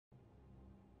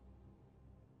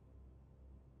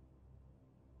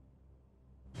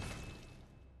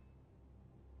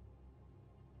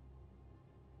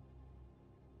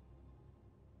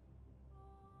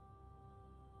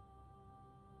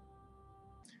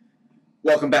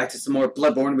Welcome back to some more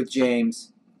Bloodborne with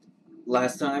James.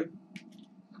 Last time,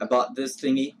 I bought this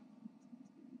thingy.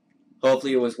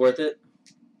 Hopefully it was worth it.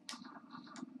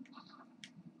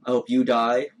 I hope you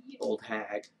die, old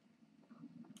hag.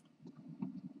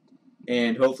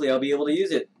 And hopefully I'll be able to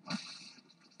use it.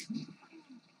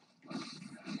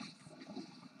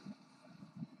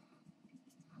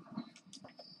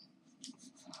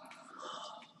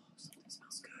 Something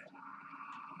smells good.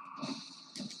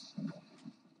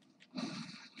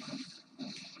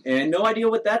 And no idea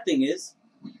what that thing is.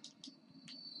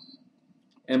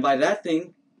 And by that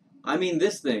thing, I mean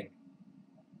this thing.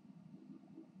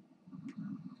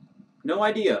 No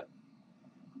idea.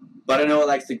 But I know it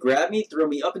likes to grab me, throw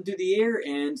me up into the air,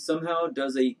 and somehow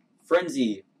does a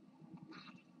frenzy.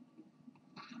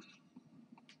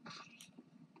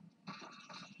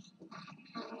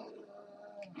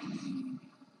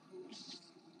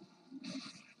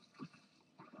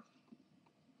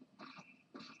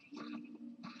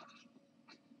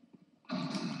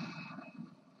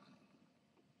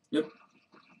 Yep.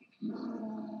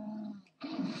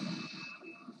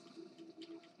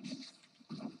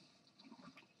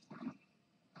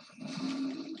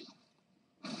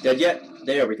 Dead yet?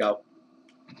 There we go.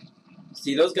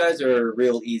 See, those guys are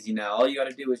real easy now. All you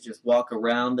gotta do is just walk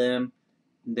around them.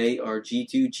 They are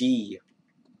G2G.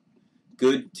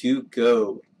 Good to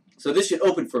go. So this should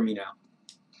open for me now.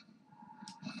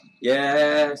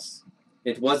 Yes!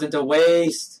 It wasn't a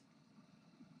waste!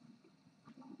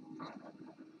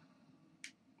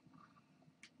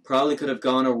 Probably could have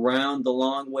gone around the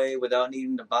long way without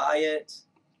needing to buy it.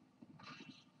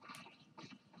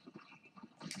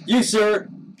 You, sir,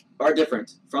 are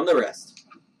different from the rest.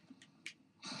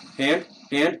 Hand,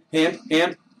 hand, hand,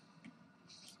 hand.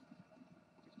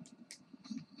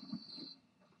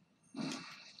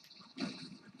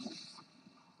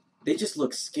 They just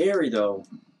look scary, though.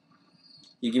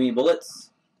 You give me bullets?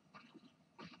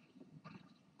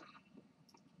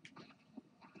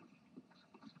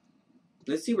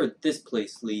 Let's see where this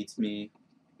place leads me.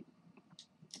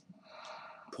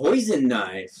 Poison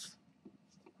knife.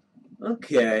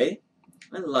 Okay.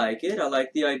 I like it. I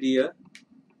like the idea.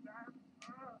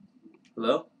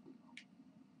 Hello?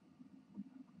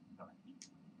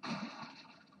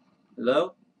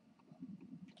 Hello?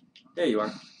 There you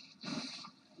are.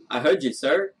 I heard you,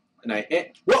 sir. And I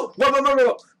hit. Whoa! Whoa, whoa, whoa,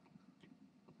 whoa!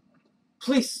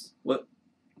 Please! What?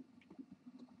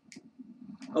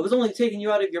 I was only taking you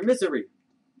out of your misery.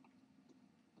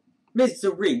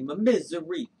 Misery, my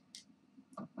misery.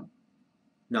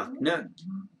 Knock, knock.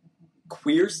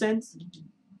 Queer sense?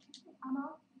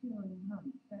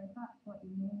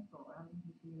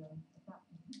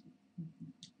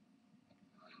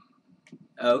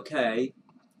 Okay.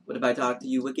 What if I talk to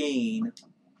you again?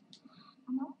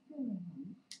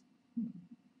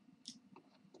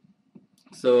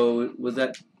 So, was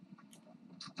that...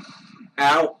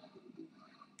 Ow!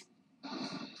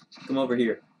 Come over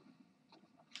here.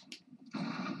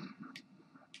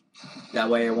 That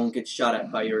way I won't get shot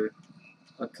at by your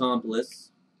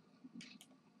accomplice.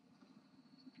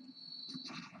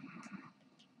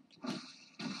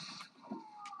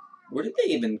 Where did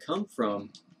they even come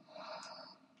from?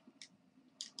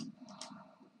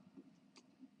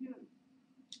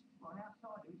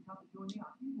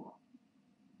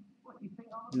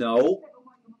 No.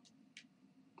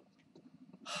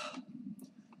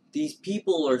 These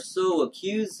people are so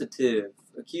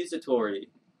accusatory.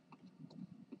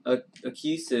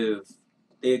 Accusive.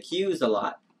 They accuse a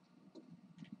lot.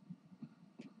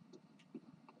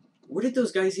 Where did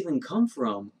those guys even come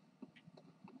from?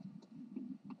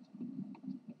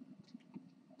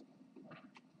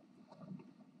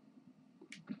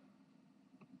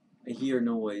 I hear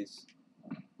noise.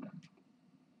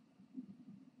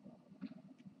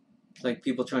 It's like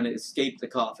people trying to escape the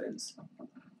coffins.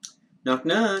 Knock,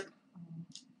 knock.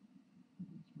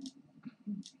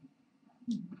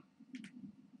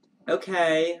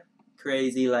 Okay,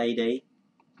 crazy lady.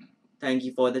 Thank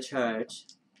you for the church.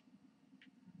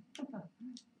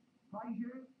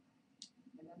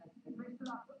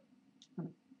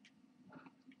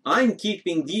 I'm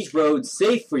keeping these roads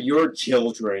safe for your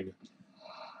children.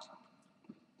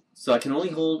 So I can only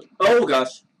hold... Oh,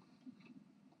 gosh.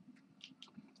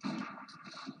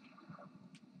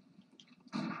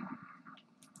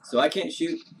 So I can't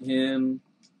shoot him.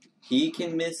 He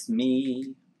can miss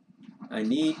me. I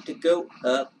need to go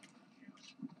up.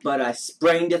 But I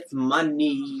sprained my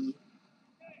knee.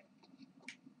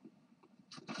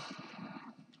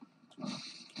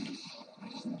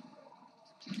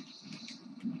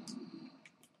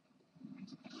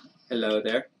 Hello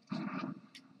there.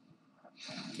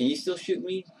 Can you still shoot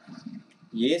me?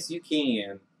 Yes, you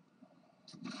can.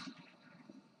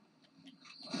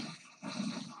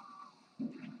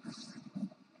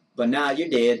 But now you're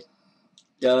dead.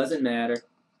 Doesn't matter.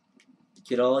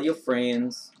 Get all your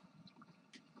friends.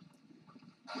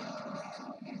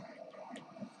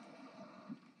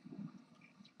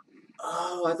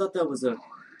 Oh, I thought that was a...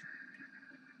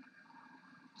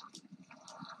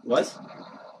 What?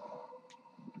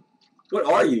 What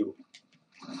are you?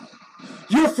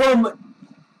 You're from...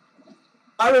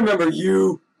 I remember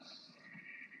you.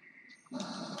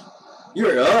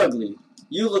 You're ugly.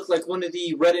 You look like one of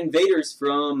the red invaders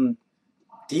from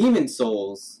Demon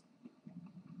Souls.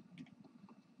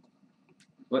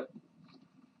 What?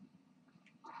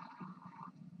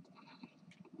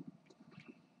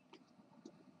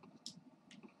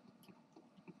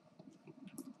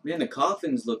 Man, the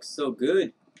coffins look so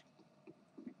good.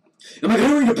 Am I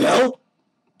gonna ring a bell?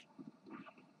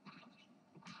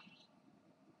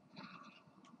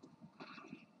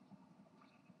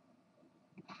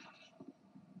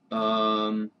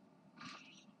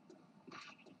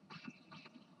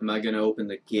 Am I gonna open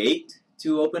the gate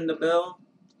to open the bell?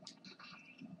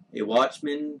 A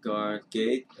watchman, guard,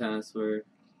 gate, password.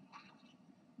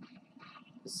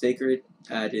 The sacred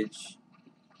adage.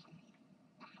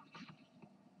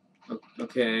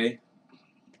 Okay.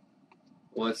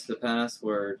 What's the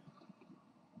password?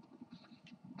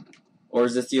 Or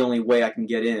is this the only way I can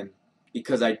get in?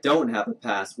 Because I don't have a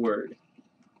password.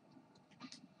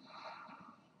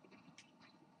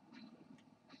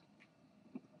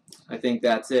 I think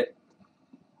that's it.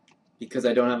 Because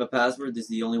I don't have a password, this is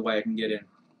the only way I can get in.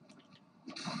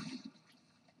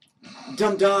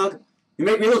 Dumb dog! You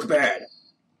make me look bad!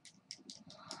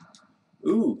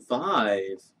 Ooh, 5.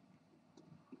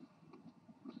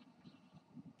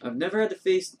 I've never had to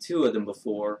face 2 of them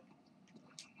before.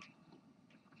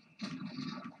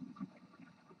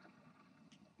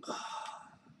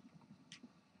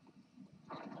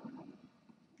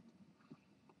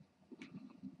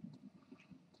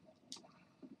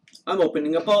 I'm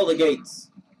opening up all the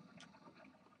gates.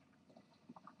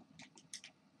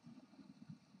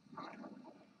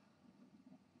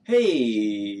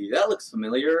 Hey, that looks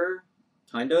familiar.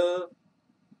 Kind of.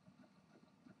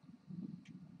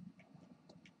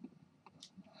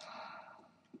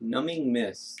 Numbing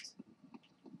mist.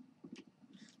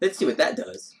 Let's see what that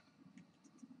does.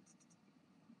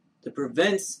 It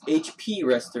prevents HP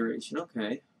restoration.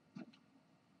 Okay.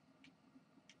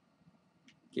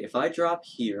 Okay, if I drop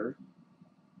here,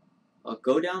 I'll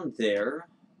go down there.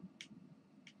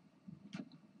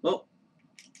 Well,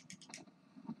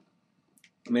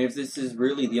 I mean, if this is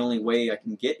really the only way I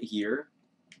can get here.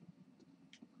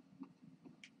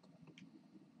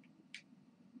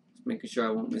 Just making sure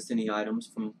I won't miss any items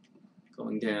from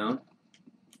going down.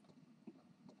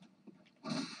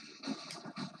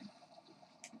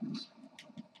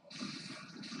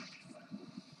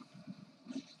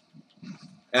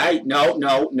 Hey, no.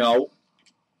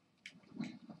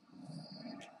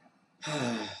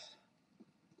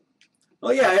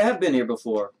 Oh yeah, I have been here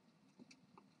before.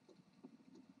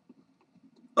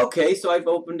 Okay, so I've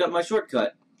opened up my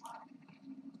shortcut.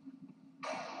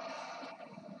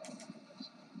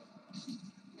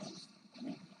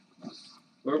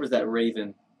 Where was that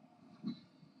raven?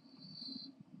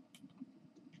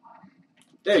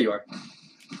 There you are.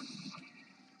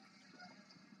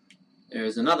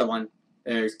 There's another one.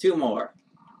 There's 2 more.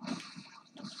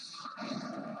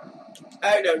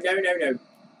 Oh, no.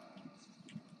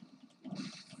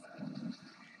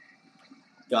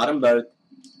 Got them both.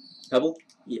 Pebble?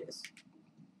 Yes.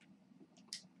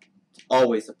 It's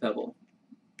always a pebble.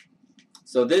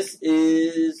 So this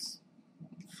is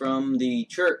from the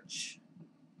church.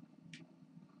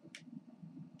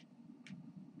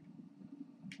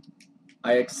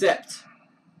 I accept.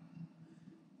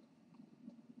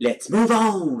 Let's move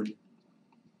on.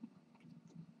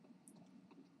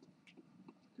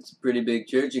 It's a pretty big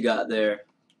church you got there.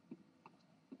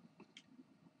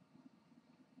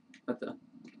 What the?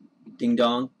 Ding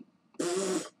dong.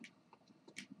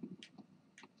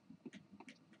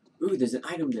 Ooh, there's an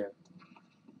item there.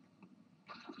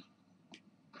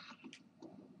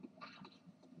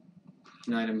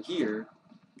 An item here.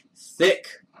 Thick.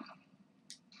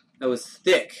 That was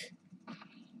thick.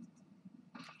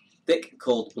 Thick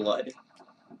cold blood.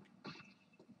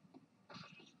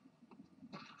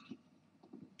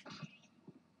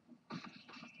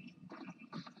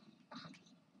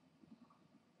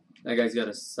 That guy's got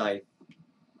a scythe.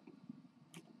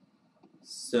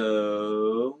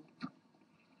 So...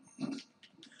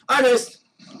 I missed!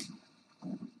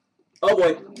 Oh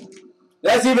boy.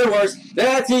 That's even worse.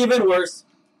 That's even worse.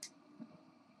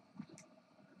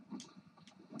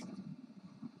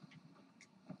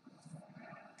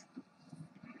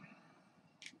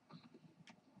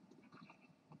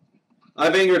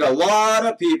 I've angered a lot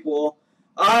of people.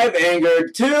 I've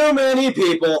angered too many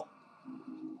people.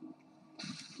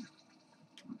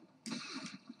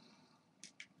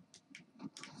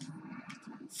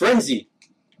 Frenzy.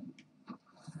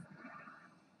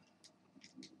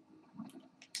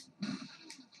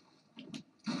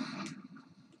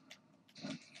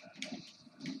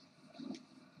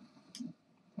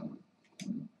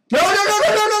 No, no, no, no,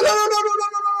 no, no, no, no, no, no, no, no,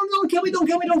 no, no, don't kill me, don't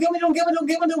kill me, don't kill me, don't kill me, don't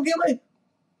kill me, don't kill me.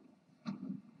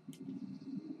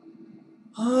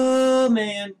 Oh,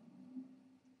 man.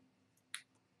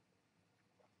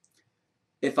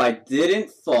 If I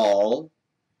didn't fall,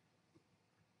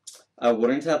 I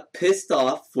wouldn't have pissed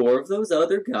off 4 of those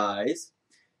other guys.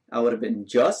 I would have been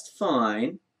just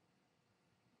fine.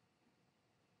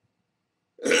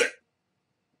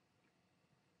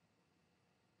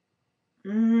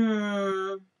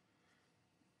 Oh,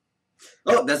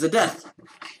 that's a death.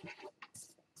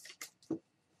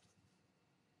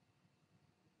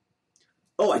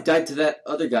 Oh, I died to that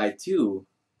other guy too.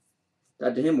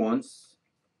 Died to him once.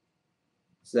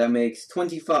 So that makes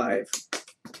 25.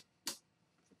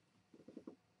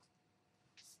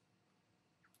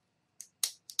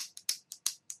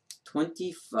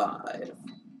 Fantasy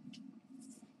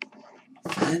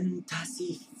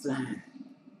Flan.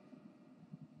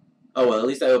 Oh well, at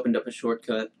least I opened up a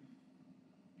shortcut.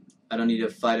 I don't need to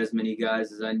fight as many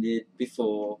guys as I did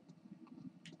before.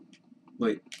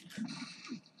 Wait.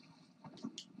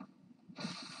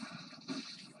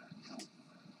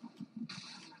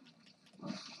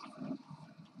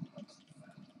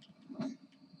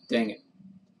 Dang it.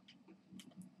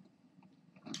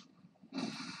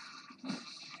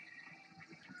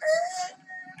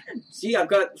 See, I've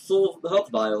got full health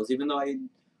vials, even though I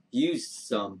used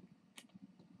some.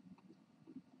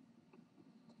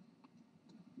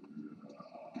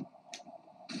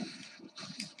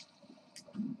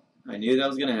 I knew that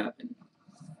was going to happen.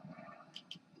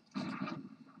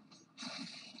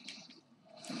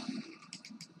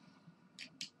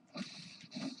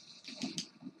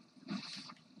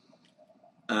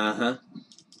 Uh-huh.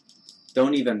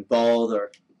 Don't even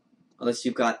bother. Unless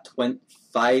you've got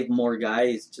 5 more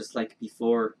guys, just like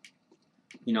before.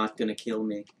 You're not going to kill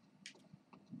me.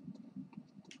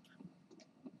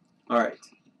 Alright.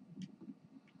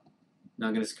 Now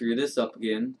I'm going to screw this up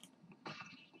again.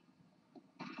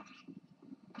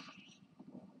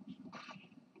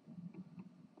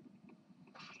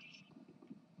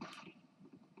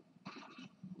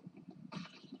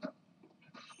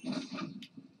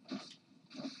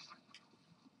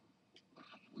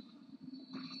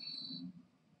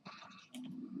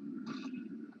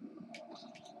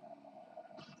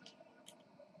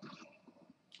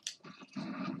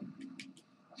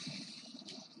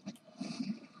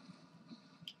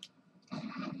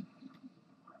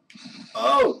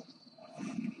 Oh!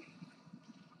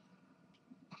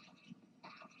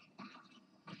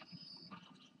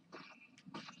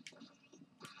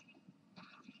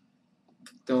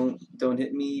 Don't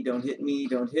hit me, don't hit me,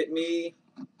 don't hit me.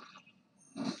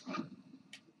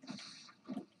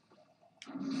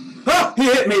 Ah! He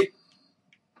hit me!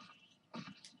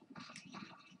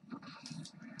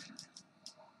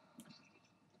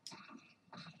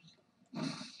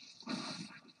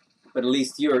 But at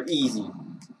least you're easy.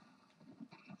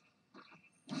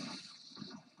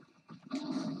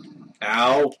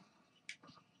 Ow!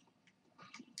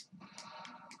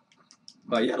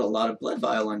 Wow, you had a lot of blood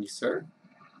vial on you, sir.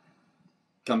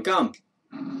 Come, come.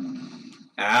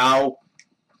 Ow!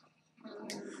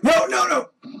 No, no, no!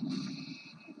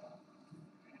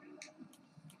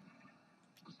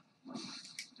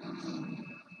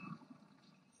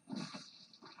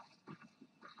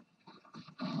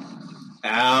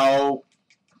 Ow!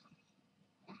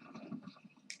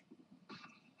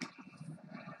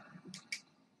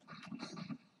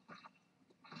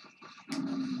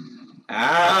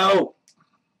 Ow!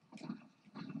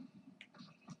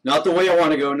 Not the way I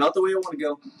want to go, not the way I want to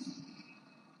go.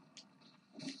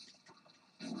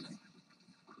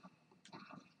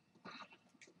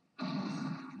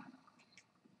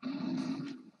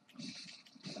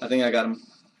 I think I got him.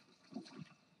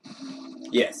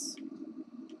 Yes.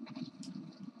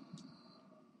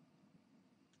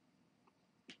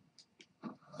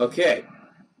 Okay.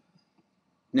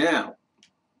 Now.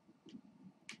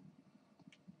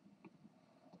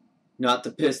 Not to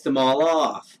piss them all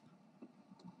off.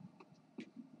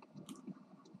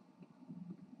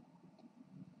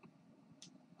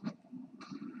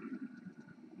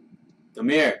 Come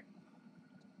here.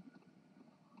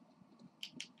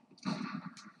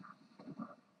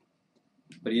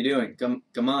 What are you doing? Come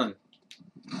on.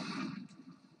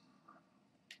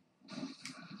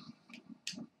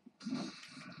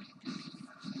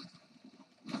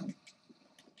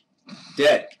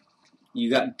 Dead.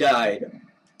 You got died.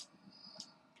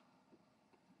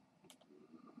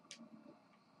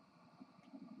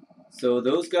 So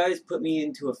those guys put me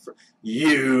into a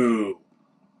you!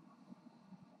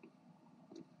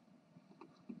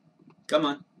 Come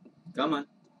on. Come on.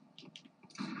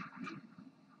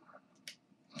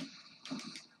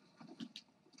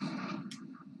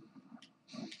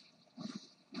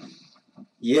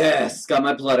 Yes! Got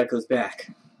my blood echoes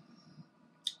back.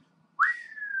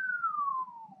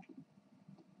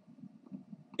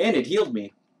 And it healed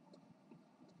me.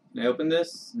 Can I open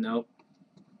this? Nope.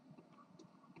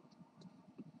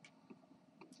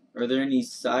 Are there any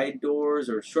side doors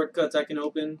or shortcuts I can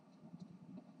open?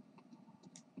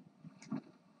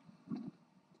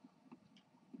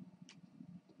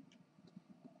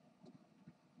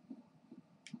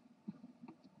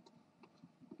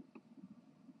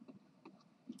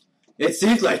 It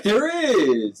seems like there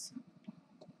is!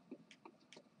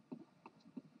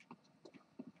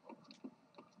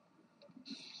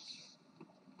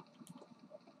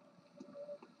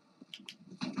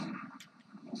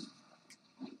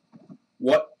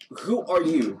 What? Who are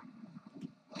you?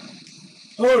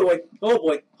 Oh boy, oh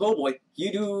boy, oh boy.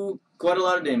 You do quite a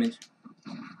lot of damage.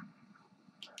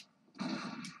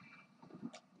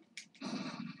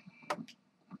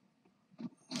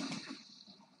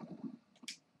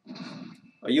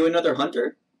 Are you another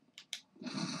hunter?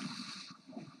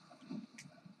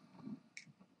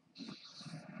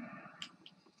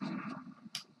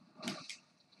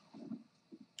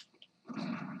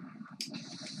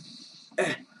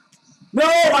 No,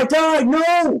 I died!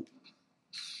 No!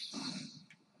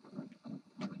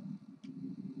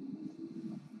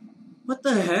 What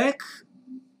the heck?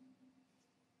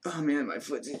 Oh man, my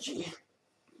foot's itchy.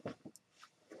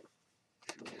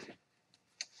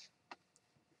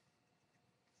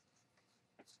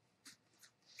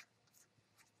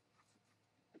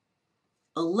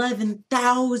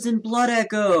 $11,000 blood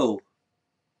echo!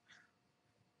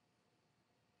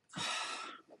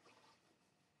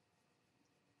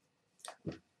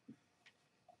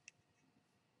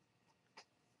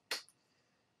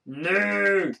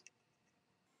 No!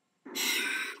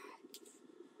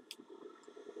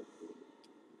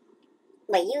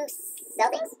 Wait, you sell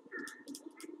things?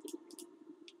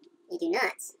 You do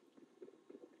not.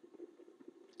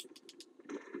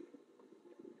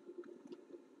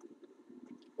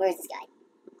 Where's this guy?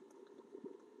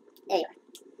 There you are.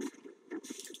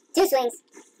 2 swings.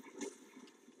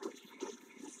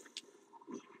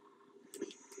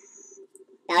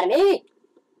 Bow to me!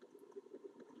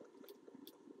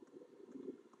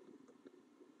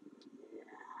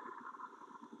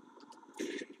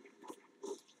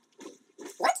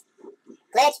 What?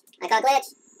 Glitch! I caught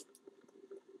glitch!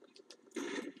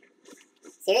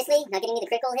 Seriously? Not getting me the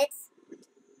critical hits?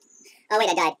 Oh wait,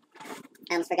 I died.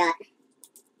 I almost forgot.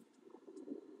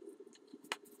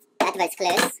 That device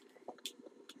close.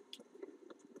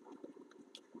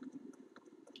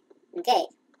 Okay.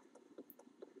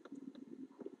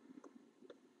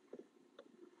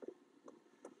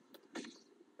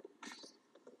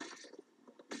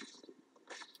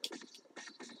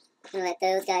 I'm gonna let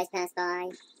those guys pass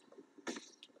by.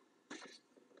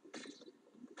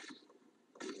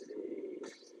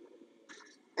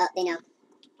 Oh, they know.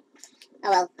 Oh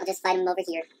well, I'll just fight them over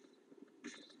here.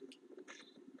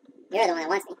 You're the one that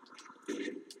wants me.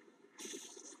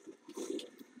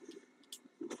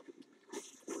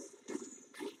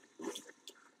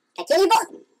 I kill you both!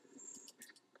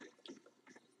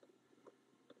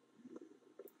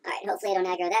 Alright, hopefully I don't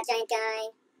aggro that giant guy.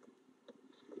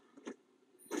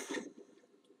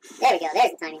 There we go,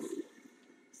 there's the timing.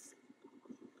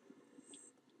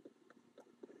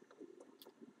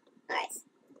 Alright,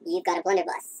 you've got a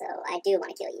blunderbuss, so I do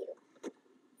want to kill you.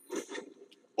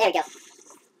 There we go.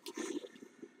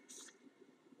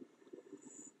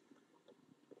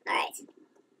 Alright.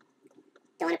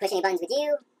 Don't want to push any buttons with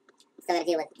you. Still gotta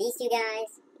deal with these 2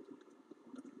 guys.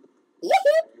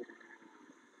 Yoo-hoo!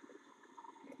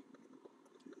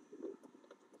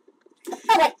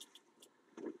 Oh boy!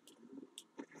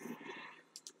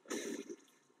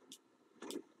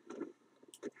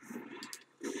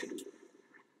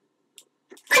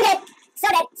 I'm dead! So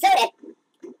dead! So dead!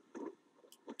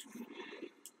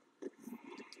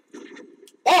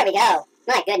 There we go!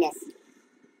 My goodness.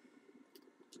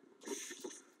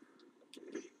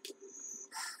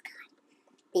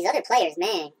 These other players,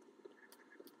 man.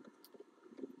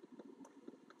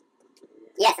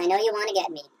 Yes, I know you want to get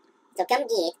me. So come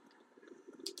get.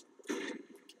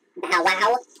 Bow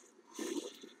wow.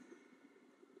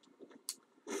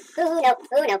 Ooh, no.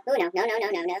 Ooh, no. Ooh, no. No, no, no,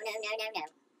 no, no, no, no, no, no.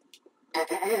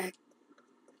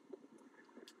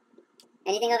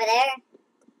 Anything over there?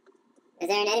 Is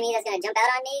there an enemy that's gonna jump out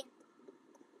on me?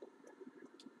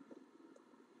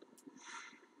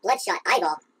 Bloodshot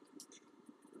eyeball.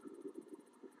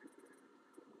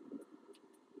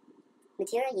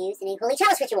 Material used in a holy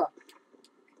chalice ritual.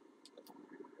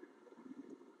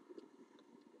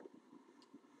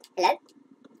 Hello?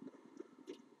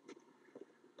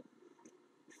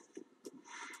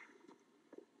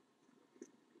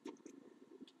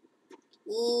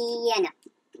 Yeah, no.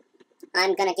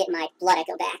 I'm gonna get my blood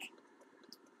echo back.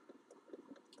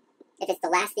 If it's the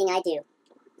last thing I do.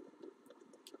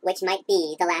 Which might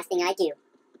be the last thing I do.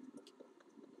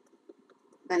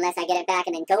 Unless I get it back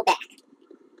and then go back.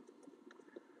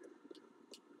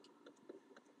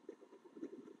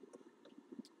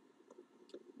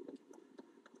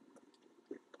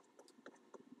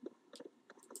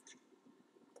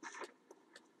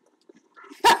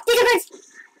 Oh, these are birds!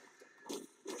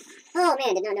 Oh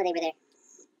man, did not know they were there.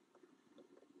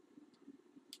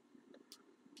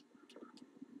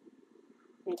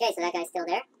 Okay, so that guy's still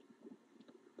there.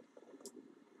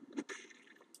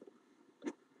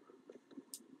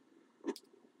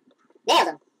 Nailed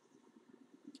him!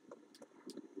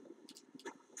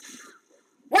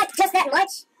 What? Just that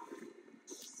much?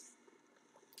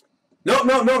 No,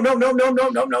 no, no, no, no, no, no,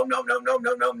 no, no, no, no, no,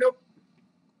 no, no, no.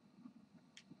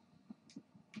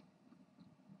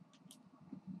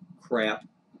 Crap.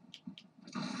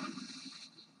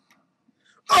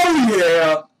 Oh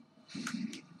yeah!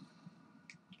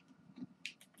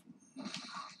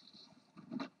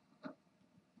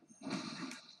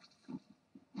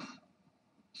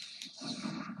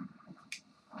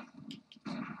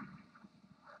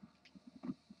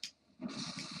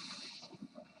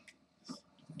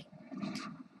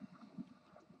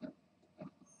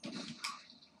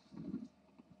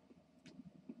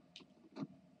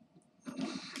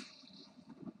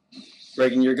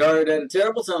 Breaking your guard at a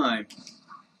terrible time.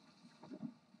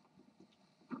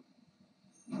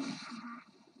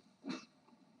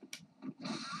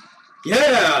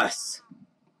 Yes!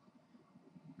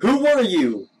 Who were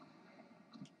you?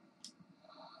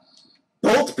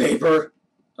 Bolt paper?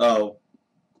 Oh.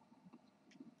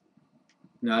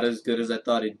 Not as good as I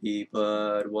thought it'd be,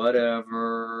 but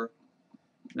whatever.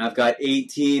 And I've got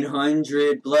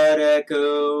 1800 blood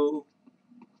echo.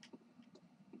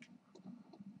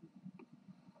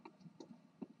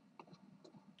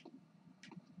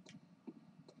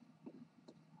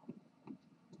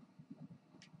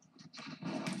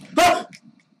 Ah!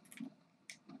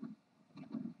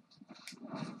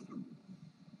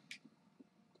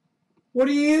 What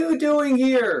are you doing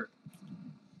here?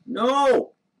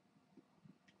 No!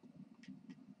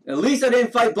 At least I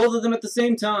didn't fight both of them at the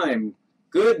same time.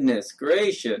 Goodness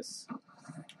gracious.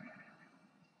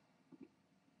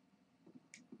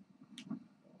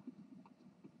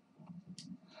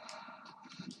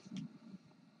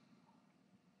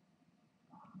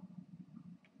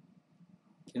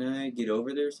 Can I get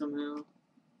over there somehow?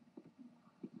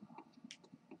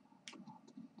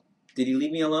 Did he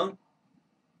leave me alone?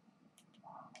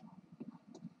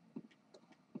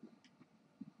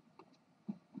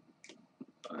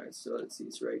 Alright, so let's see,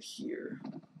 it's right here.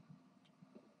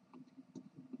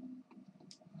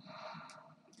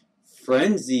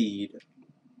 Frenzied.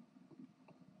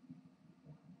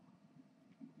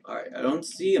 Alright, I don't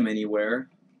see him anywhere.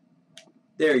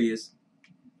 There he is.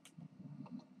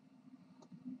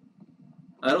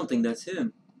 I don't think that's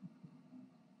him.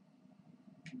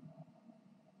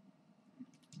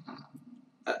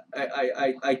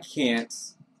 I can't.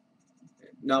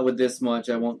 Not with this much,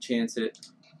 I won't chance it.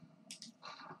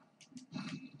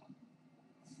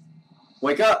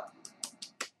 Wake up!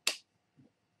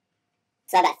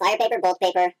 So I got fire paper, bolt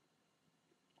paper.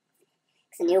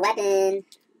 It's a new weapon.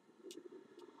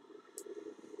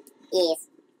 Yes.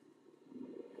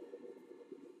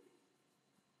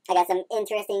 I got some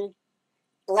interesting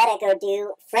blood echo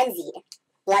do. Frenzied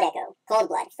blood echo. Cold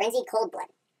blood. Frenzied cold blood.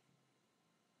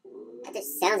 That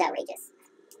just sounds outrageous.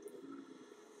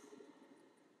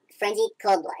 Frenzied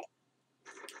cold blood.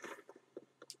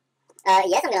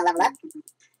 Yes, I'm gonna level up.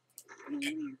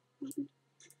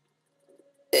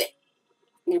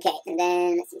 Okay, and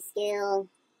then let's see, skill.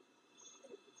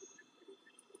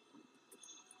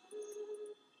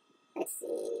 Let's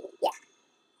see, yeah.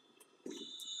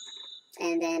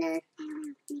 And then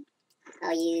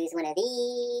I'll use one of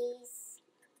these.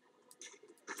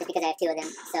 Just because I have two of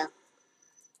them, so.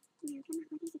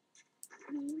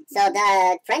 So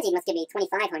the frenzy must give me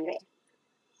 2,500.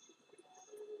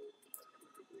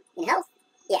 In health?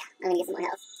 Yeah, I'm gonna get some more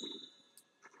health.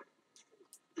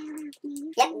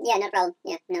 Yep, yeah, no problem.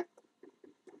 Yeah, no.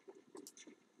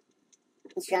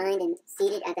 enshrined and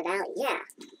seated at the valley. Yeah.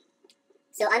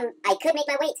 So I could make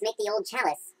my way to make the old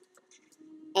chalice.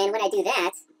 And when I do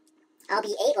that, I'll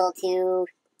be able to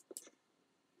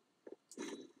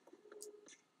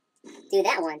do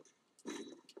that one.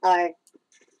 Or,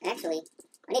 actually,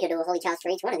 I need to do a holy chalice for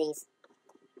each one of these.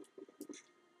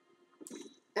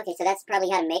 Okay, so that's probably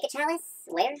how to make a chalice?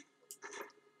 Where?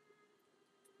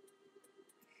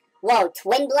 Whoa,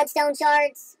 twin bloodstone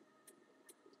shards?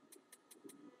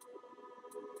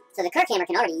 So the Kirk hammer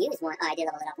can already use one. Oh, I did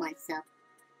level it up once, so.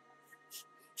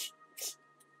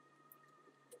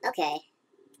 Okay.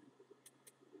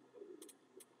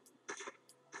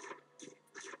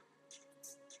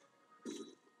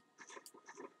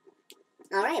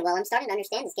 Alright, well, I'm starting to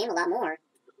understand this game a lot more.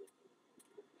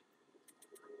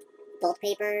 Bolt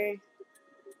paper.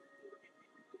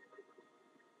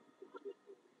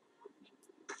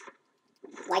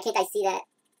 Why can't I see that?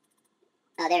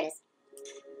 Oh, there it is.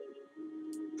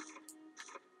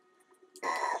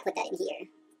 Put that in here.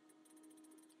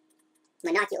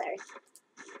 Monocular.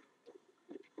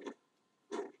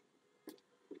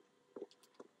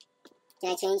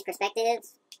 Can I change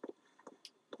perspectives?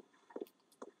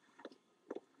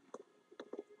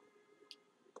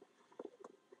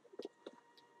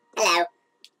 Hello.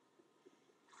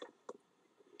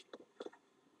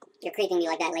 You're creeping me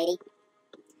like that, lady.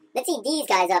 Let's see these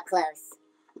guys up close.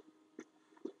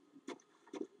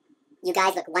 You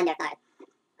guys look wonderful.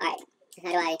 Alright, so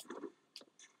how do I...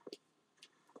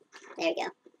 There we go.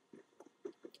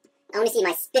 I want to see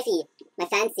my spiffy, my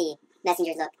fancy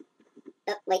messengers look.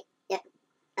 Oh, wait, yep.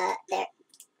 There.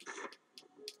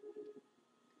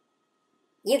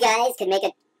 You guys could make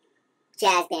a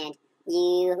jazz band.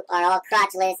 You are all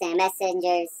crotchless and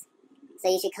messengers, so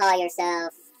you should call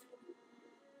yourself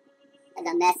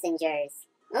the Messengers.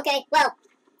 Okay, well,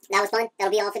 that was fun.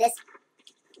 That'll be all for this.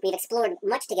 We've explored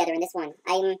much together in this one.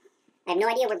 I have no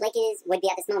idea where Blake would be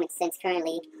at this moment, since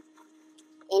currently,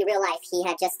 in real life, he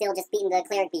had just beaten the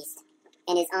Cleric Beast,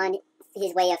 and is on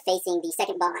his way of facing the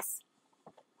second boss.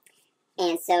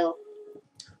 And so...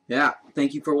 Yeah,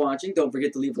 thank you for watching. Don't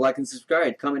forget to leave a like and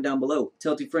subscribe. Comment down below.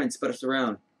 Tell 2 friends, spread us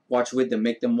around. Watch with them,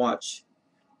 make them watch.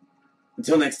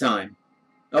 Until next time.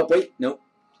 Oh, wait, nope,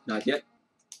 not yet.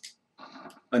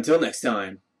 Until next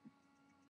time.